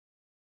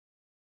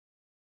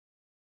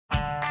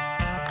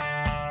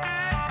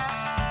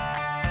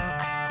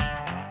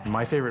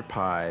My favorite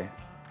pie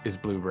is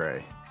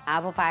blueberry.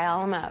 Apple pie a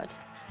la mode,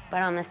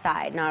 but on the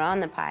side, not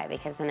on the pie,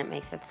 because then it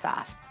makes it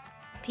soft.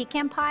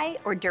 Pecan pie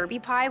or derby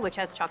pie, which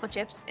has chocolate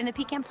chips in the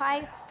pecan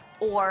pie,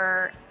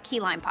 or key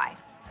lime pie.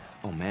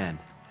 Oh, man.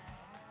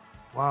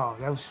 Wow,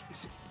 that was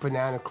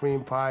banana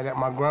cream pie that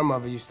my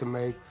grandmother used to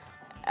make.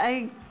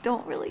 I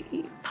don't really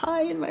eat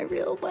pie in my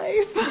real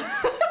life.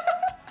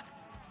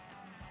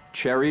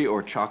 Cherry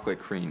or chocolate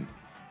cream?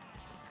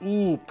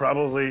 Ooh,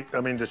 probably,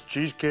 I mean, does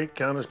cheesecake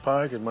count as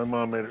pie? Because my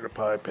mom made it in a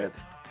pie pan.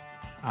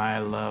 I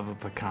love a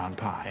pecan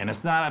pie. And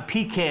it's not a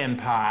pecan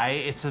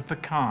pie, it's a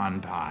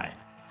pecan pie.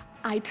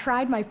 I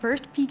tried my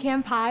first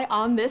pecan pie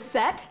on this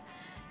set,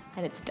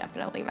 and it's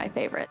definitely my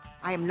favorite.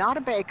 I am not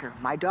a baker.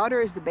 My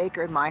daughter is the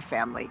baker in my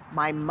family.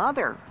 My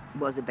mother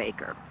was a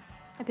baker.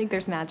 I think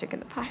there's magic in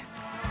the pies.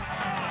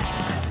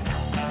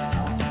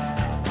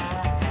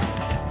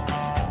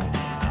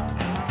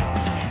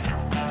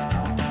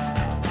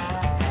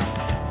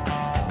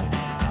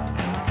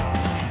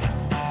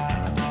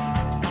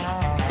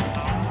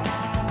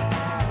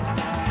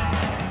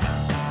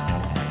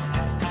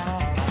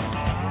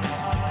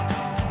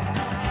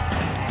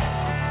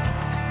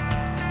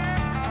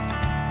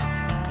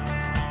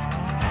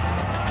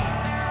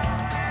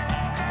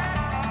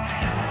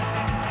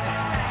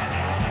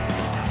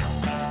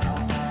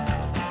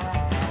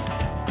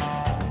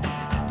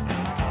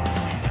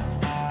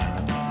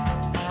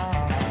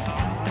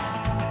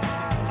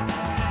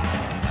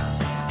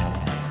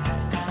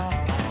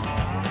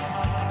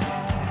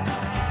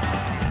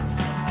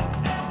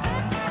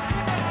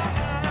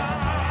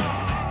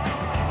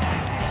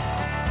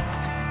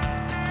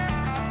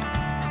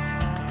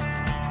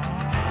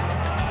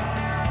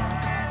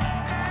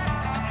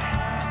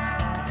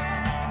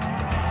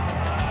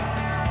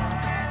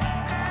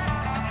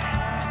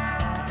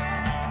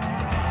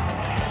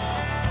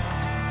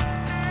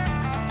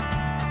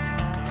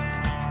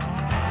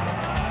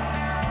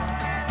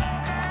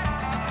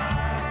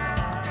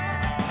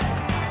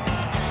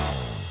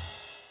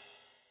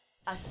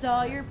 I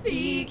saw your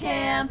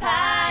pecan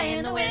pie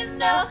in the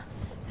window.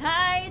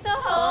 I ate the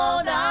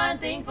whole darn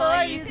thing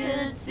for you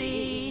could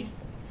see.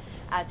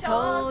 I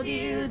told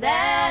you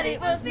that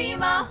it was me,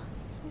 Ma,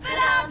 but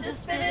I'm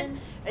just fibbing.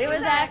 It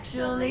was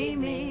actually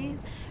me.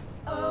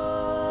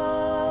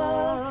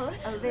 Oh,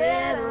 a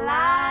little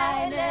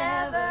lie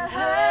never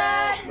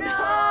hurt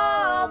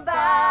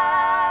nobody.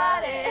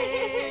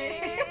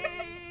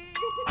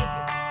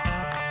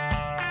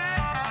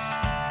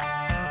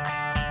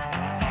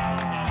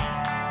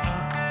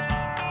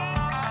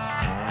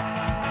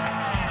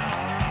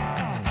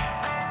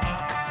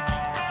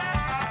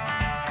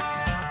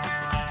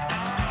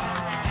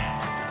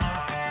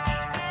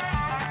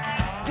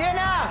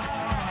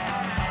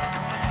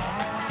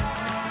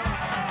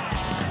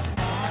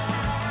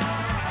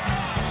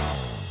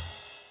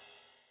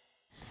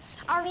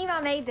 Our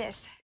Mima made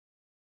this.